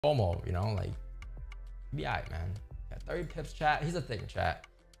FOMO, you know, like be alright, man. Yeah, 30 pips, chat. Here's the thing, chat.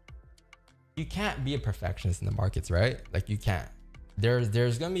 You can't be a perfectionist in the markets, right? Like you can't.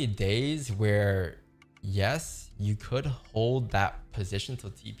 There's gonna be days where yes, you could hold that position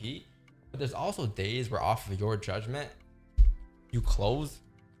till TP, but there's also days where off of your judgment, you close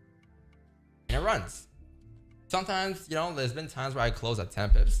and it runs. Sometimes, you know, there's been times where I close at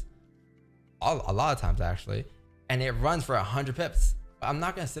 10 pips, a lot of times actually, and it runs for 100 pips. But I'm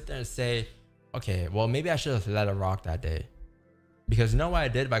not gonna sit there and say, okay, well maybe I should have let it rock that day, because you know what I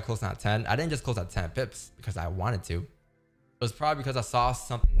did by closing at 10? I didn't just close at 10 pips because I wanted to. It was probably because I saw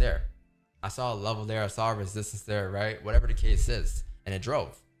something there. I saw a level there, I saw a resistance there, right? Whatever the case is, and it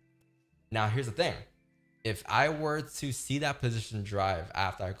drove. Now here's the thing. If I were to see that position drive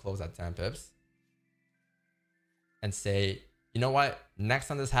after I close at 10 pips and say, you know what, next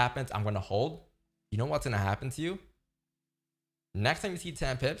time this happens, I'm gonna hold. You know what's gonna happen to you? Next time you see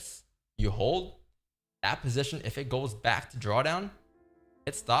 10 pips, you hold that position. If it goes back to drawdown,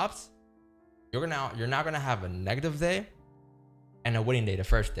 it stops. You're not gonna have a negative day and a winning day the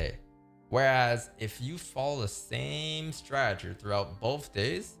first day. Whereas if you follow the same strategy throughout both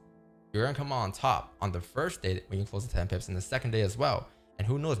days, you're gonna come on top on the first day when you close the 10 pips, and the second day as well. And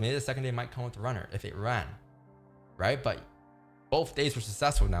who knows, maybe the second day might come with the runner if it ran, right? But both days were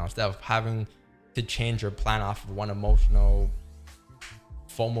successful now, instead of having to change your plan off of one emotional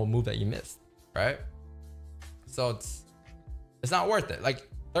FOMO move that you missed, right? So it's not worth it. Like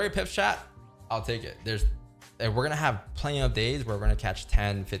 30 pips, chat, I'll take it. We're gonna have plenty of days where we're gonna catch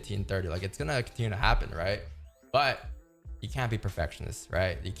 10, 15, 30. Like it's gonna continue to happen, right? But you can't be perfectionist,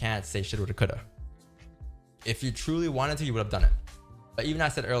 right? You can't say shit woulda coulda. If you truly wanted to, you would have done it. But even I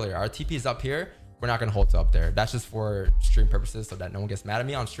said earlier, our TP is up here. We're not gonna hold to up there. That's just for stream purposes, so that no one gets mad at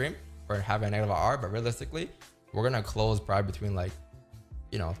me on stream for having a negative R. But realistically, we're gonna close probably between, like,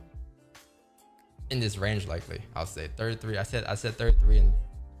 you know, in this range likely. I'll say 33. I said 33 and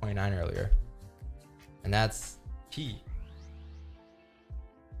 29 earlier, and that's key.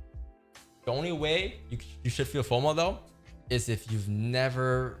 The only way you should feel FOMO though is if you've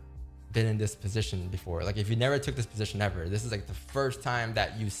never been in this position before. Like if you never took this position ever, this is like the first time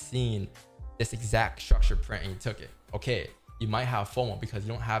that you've seen this exact structure print and you took it. Okay, you might have FOMO because you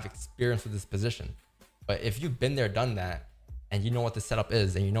don't have experience with this position. But if you've been there, done that, and you know what the setup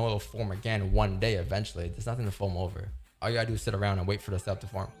is, and you know it'll form again one day eventually, there's nothing to FOMO over. All you gotta do is sit around and wait for the setup to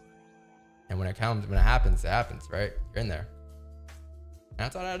form. And when it happens, it happens, right? You're in there. And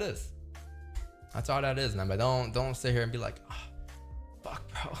that's all that is. That's all that is, man. But don't sit here and be like, oh, fuck,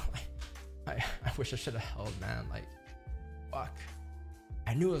 bro. Like, I wish I should have held, man. Like, fuck.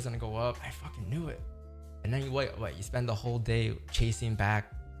 I knew it was gonna go up. I fucking knew it. And then you wait, you spend the whole day chasing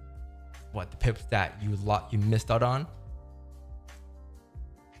back the pips that you missed out on.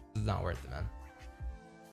 This is not worth it, man.